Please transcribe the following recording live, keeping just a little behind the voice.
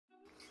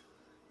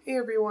Hey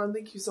everyone,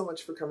 thank you so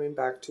much for coming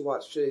back to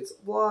watch today's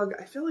vlog.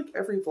 I feel like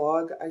every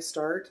vlog I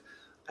start,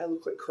 I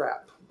look like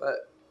crap,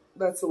 but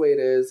that's the way it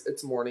is.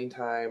 It's morning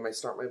time. I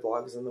start my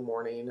vlogs in the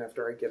morning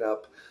after I get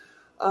up.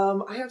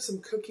 I have some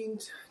cooking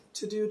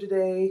to do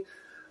today.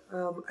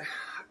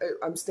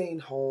 I'm staying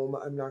home.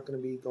 I'm not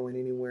going to be going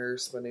anywhere,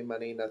 spending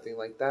money, nothing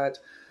like that.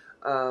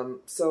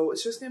 So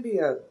it's just going to be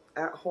a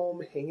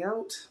at-home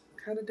hangout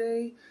kind of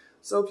day.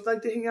 So if you'd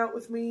like to hang out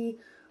with me,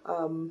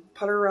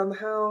 putter around the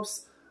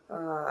house,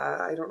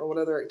 I don't know what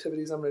other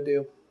activities I'm going to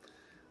do,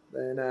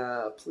 then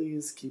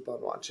please keep on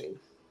watching.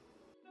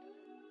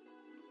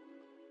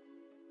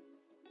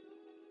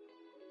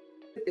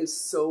 It is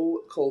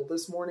so cold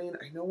this morning.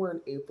 I know we're in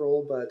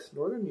April, but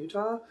northern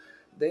Utah,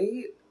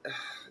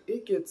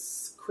 it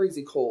gets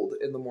crazy cold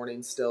in the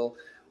morning still.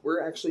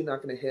 We're actually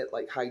not going to hit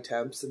like high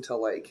temps until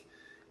like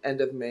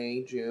end of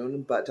May,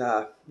 June, but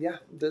yeah,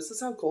 this is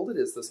how cold it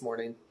is this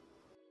morning.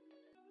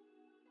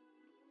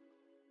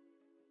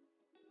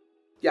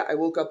 Yeah, I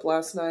woke up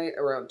last night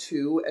around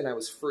 2 and I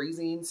was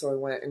freezing, so I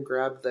went and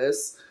grabbed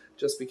this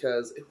just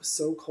because it was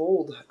so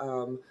cold.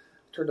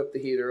 Turned up the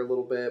heater a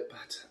little bit,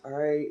 but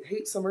I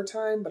hate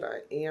summertime, but I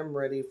am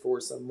ready for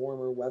some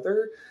warmer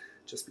weather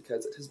just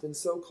because it has been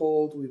so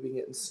cold. We've been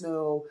getting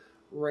snow,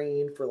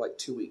 rain for like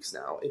 2 weeks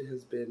now. It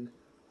has been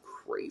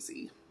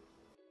crazy.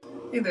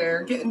 Hey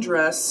there, getting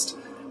dressed,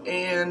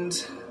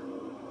 and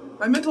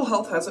my mental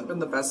health hasn't been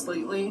the best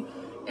lately,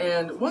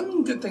 and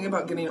one good thing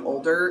about getting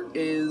older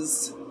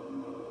is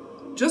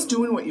just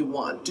doing what you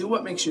want. Do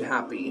what makes you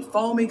happy.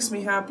 Fall makes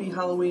me happy.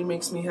 Halloween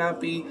makes me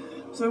happy.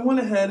 So I went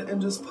ahead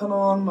and just put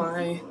on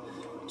my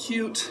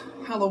cute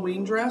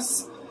Halloween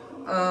dress.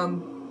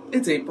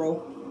 It's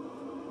April.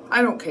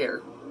 I don't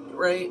care,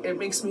 right? It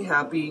makes me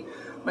happy.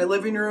 My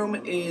living room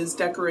is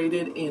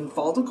decorated in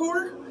fall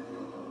decor.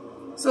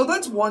 So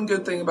that's one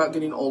good thing about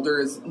getting older,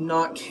 is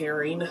not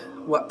caring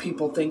what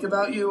people think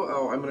about you.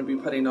 Oh, I'm going to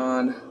be putting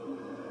on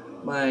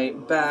my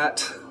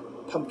bat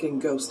pumpkin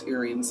ghost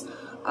earrings.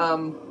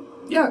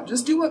 Yeah,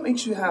 just do what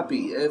makes you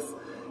happy. If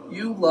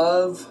you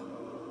love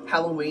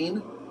Halloween,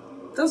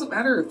 it doesn't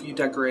matter if you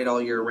decorate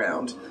all year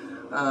round.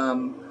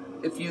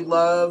 If you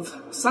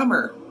love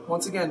summer,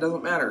 once again,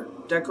 doesn't matter.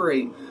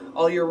 Decorate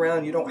all year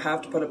round. You don't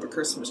have to put up a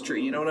Christmas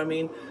tree, you know what I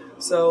mean?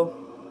 So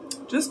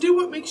just do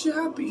what makes you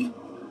happy.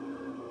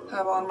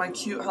 Have on my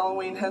cute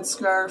Halloween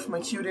headscarf, my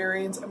cute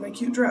earrings, and my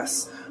cute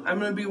dress. I'm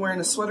going to be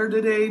wearing a sweater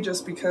today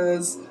just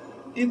because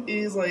it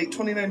is like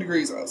 29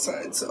 degrees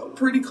outside, so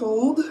pretty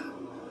cold.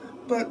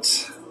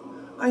 But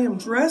I am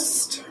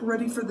dressed,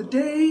 ready for the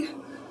day,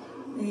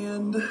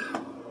 and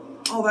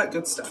all that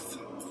good stuff.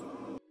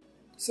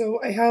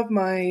 So I have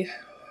my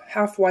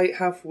half white,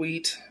 half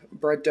wheat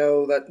bread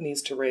dough that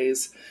needs to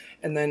raise,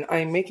 and then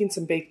I'm making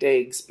some baked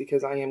eggs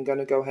because I am going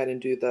to go ahead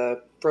and do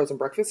the frozen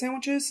breakfast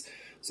sandwiches.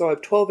 So I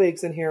have 12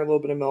 eggs in here, a little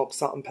bit of milk,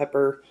 salt and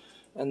pepper,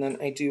 and then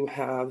I do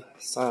have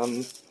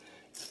some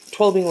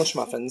 12 English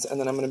muffins, and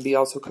then I'm going to be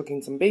also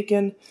cooking some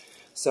bacon.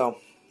 So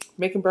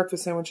making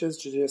breakfast sandwiches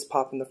to just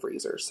pop in the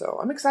freezer. So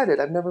I'm excited.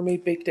 I've never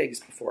made baked eggs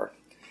before.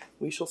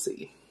 We shall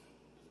see.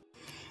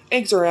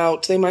 Eggs are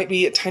out. They might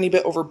be a tiny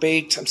bit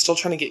overbaked. I'm still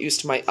trying to get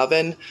used to my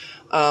oven.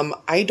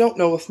 I don't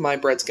know if my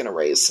bread's going to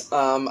raise.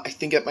 I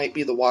think it might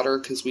be the water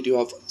because we do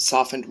have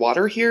softened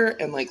water here.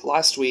 And like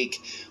last week,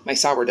 my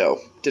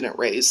sourdough didn't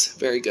raise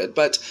very good.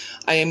 But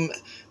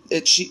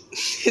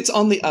it's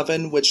on the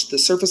oven, which the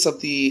surface of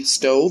the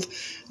stove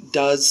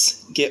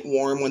does get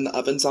warm when the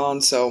oven's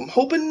on. So I'm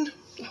hoping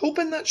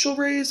that she'll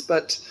raise,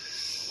 but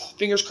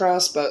fingers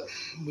crossed, but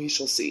we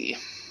shall see.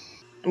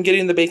 I'm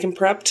getting the bacon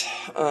prepped.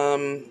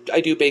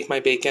 I do bake my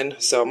bacon,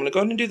 so I'm going to go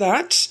ahead and do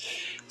that.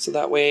 So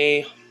that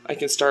way I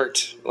can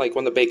start, like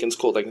when the bacon's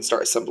cooled, I can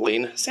start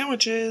assembling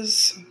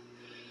sandwiches.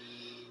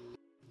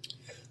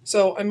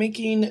 So I'm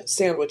making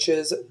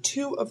sandwiches.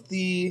 2 of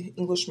the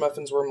English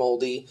muffins were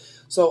moldy,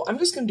 so I'm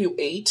just going to do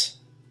 8.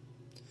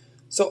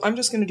 So I'm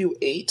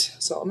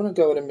going to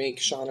go ahead and make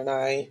Sean and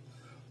I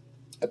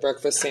a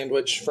breakfast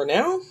sandwich for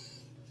now.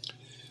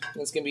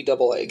 And it's going to be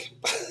double egg.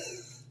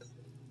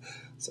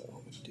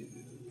 So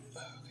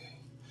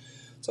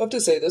I have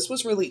to say, this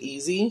was really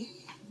easy.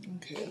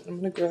 Okay, I'm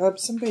going to grab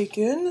some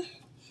bacon.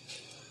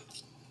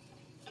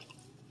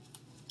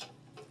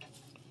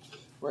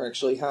 We're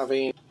actually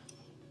having...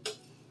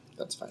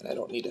 That's fine, I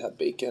don't need to have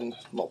bacon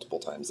multiple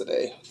times a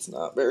day. It's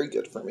not very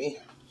good for me.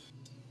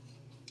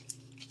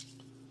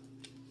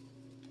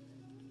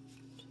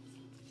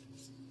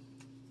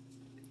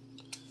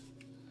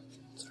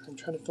 Sorry, I'm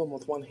trying to film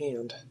with one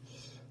hand.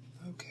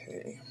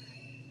 Okay.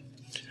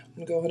 I'm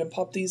going to go ahead and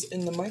pop these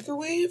in the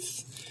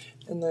microwave.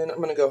 And then I'm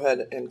going to go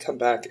ahead and come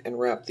back and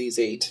wrap these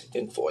 8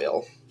 in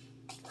foil.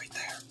 Right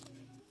there.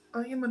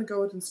 I am going to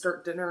go ahead and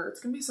start dinner. It's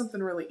going to be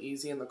something really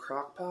easy in the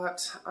crock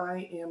pot.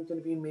 I am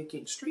going to be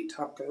making street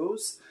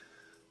tacos,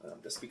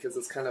 just because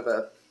it's kind of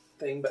a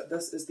thing. But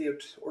this is the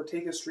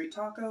Ortega Street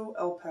Taco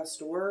El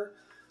Pastor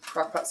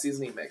crock pot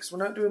seasoning mix. We're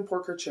not doing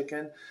pork or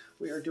chicken.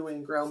 We are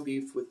doing ground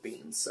beef with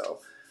beans. So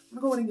I'm going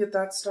to go ahead and get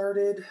that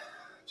started.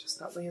 Just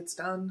that way it's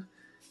done.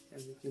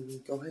 And we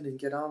can go ahead and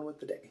get on with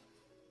the day.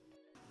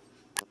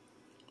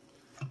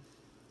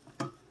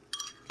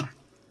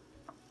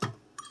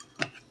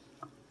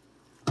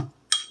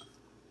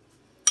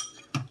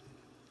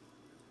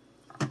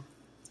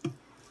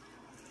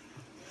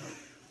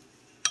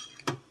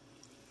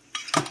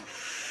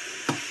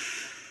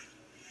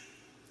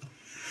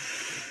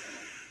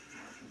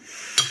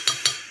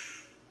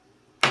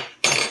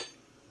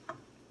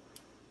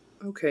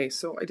 Okay,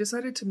 so I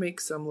decided to make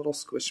some little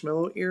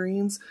Squishmallow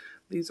earrings.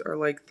 These are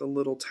like the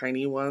little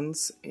tiny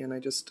ones, and I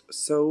just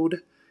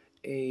sewed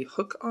a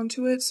hook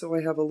onto it, so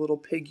I have a little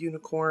pig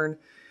unicorn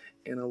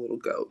and a little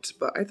goat.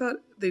 But I thought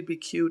they'd be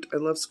cute. I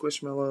love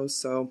Squishmallows,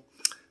 so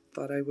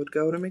thought I would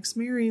go to make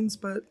some earrings,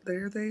 but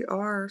there they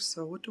are,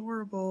 so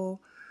adorable.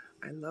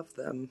 I love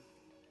them.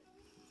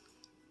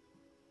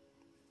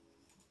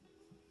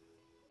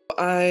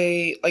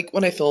 I like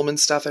when I film and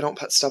stuff, I don't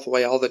put stuff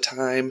away all the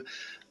time.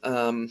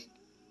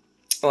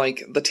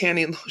 Like the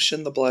tanning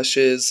lotion, the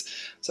blushes.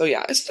 So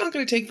yeah, it's not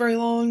going to take very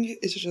long.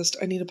 It's just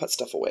I need to put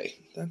stuff away.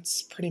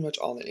 That's pretty much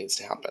all that needs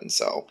to happen.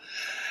 So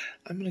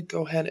I'm going to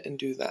go ahead and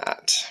do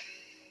that.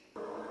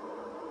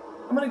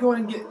 I'm going to go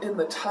ahead and get in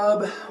the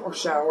tub or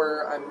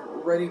shower.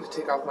 I'm ready to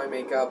take off my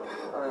makeup.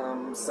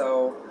 I'm going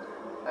to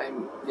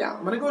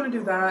go ahead and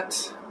do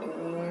that,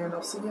 and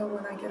I'll see you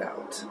when I get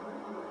out.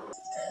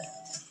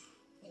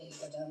 We need to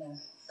go down there.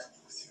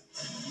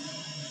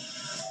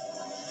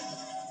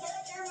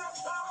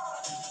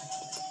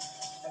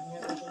 I've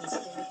never been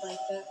scared like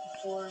that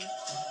before.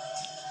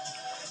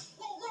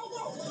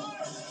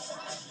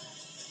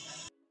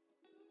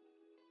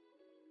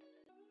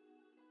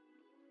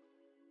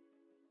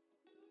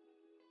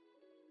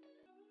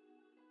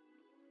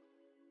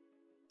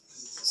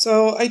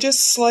 So I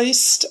just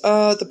sliced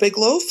the big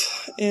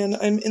loaf, and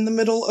I'm in the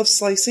middle of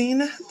slicing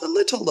the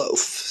little loaf.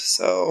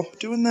 So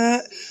doing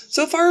that.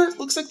 So far,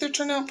 looks like they're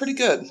turning out pretty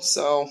good.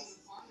 So,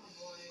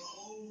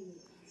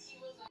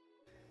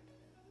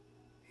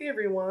 hey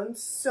everyone.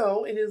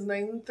 So it is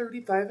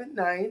 9:35 at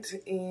night,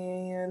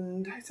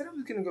 and I said I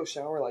was gonna go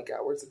shower like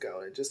hours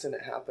ago, and it just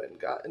didn't happen.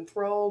 Got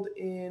enthralled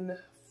in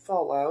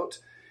Fallout,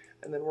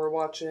 and then we're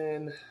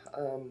watching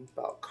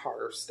about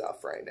car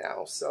stuff right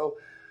now. So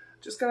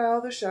just got out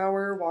of the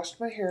shower, washed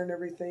my hair and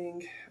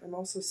everything. I'm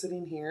also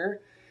sitting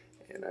here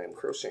and I'm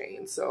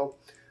crocheting. So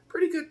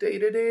pretty good day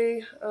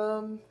today.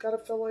 Gotta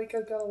feel like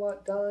I got a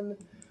lot done.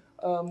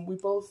 We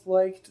both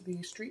liked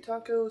the street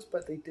tacos,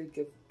 but they did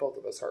give both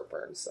of us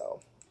heartburn.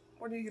 So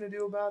what are you gonna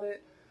do about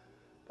it?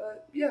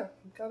 But yeah,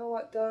 got a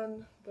lot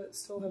done, but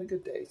still had a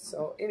good day.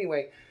 So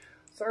anyway,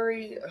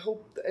 sorry, I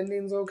hope the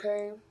ending's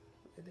okay.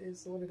 It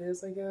is what it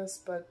is, I guess.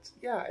 But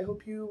yeah, I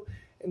hope you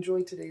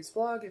enjoyed today's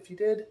vlog. If you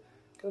did,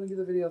 go and give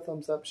the video a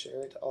thumbs up, share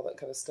it, all that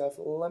kind of stuff.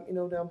 Let me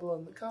know down below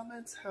in the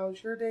comments,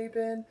 how's your day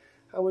been?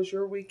 How was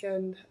your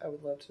weekend? I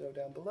would love to know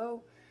down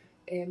below.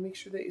 And make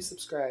sure that you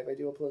subscribe. I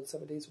do upload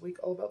 7 days a week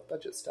all about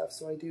budget stuff.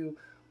 So I do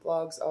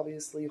vlogs,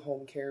 obviously,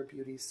 home care,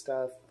 beauty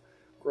stuff,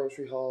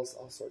 grocery hauls,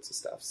 all sorts of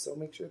stuff. So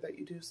make sure that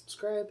you do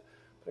subscribe.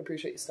 But I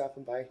appreciate you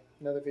stopping by.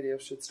 Another video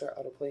should start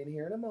autoplaying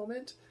here in a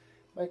moment.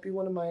 Might be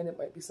one of mine, it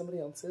might be somebody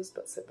else's,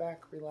 but sit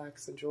back,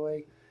 relax, enjoy,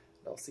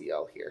 and I'll see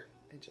y'all here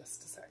in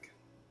just a sec.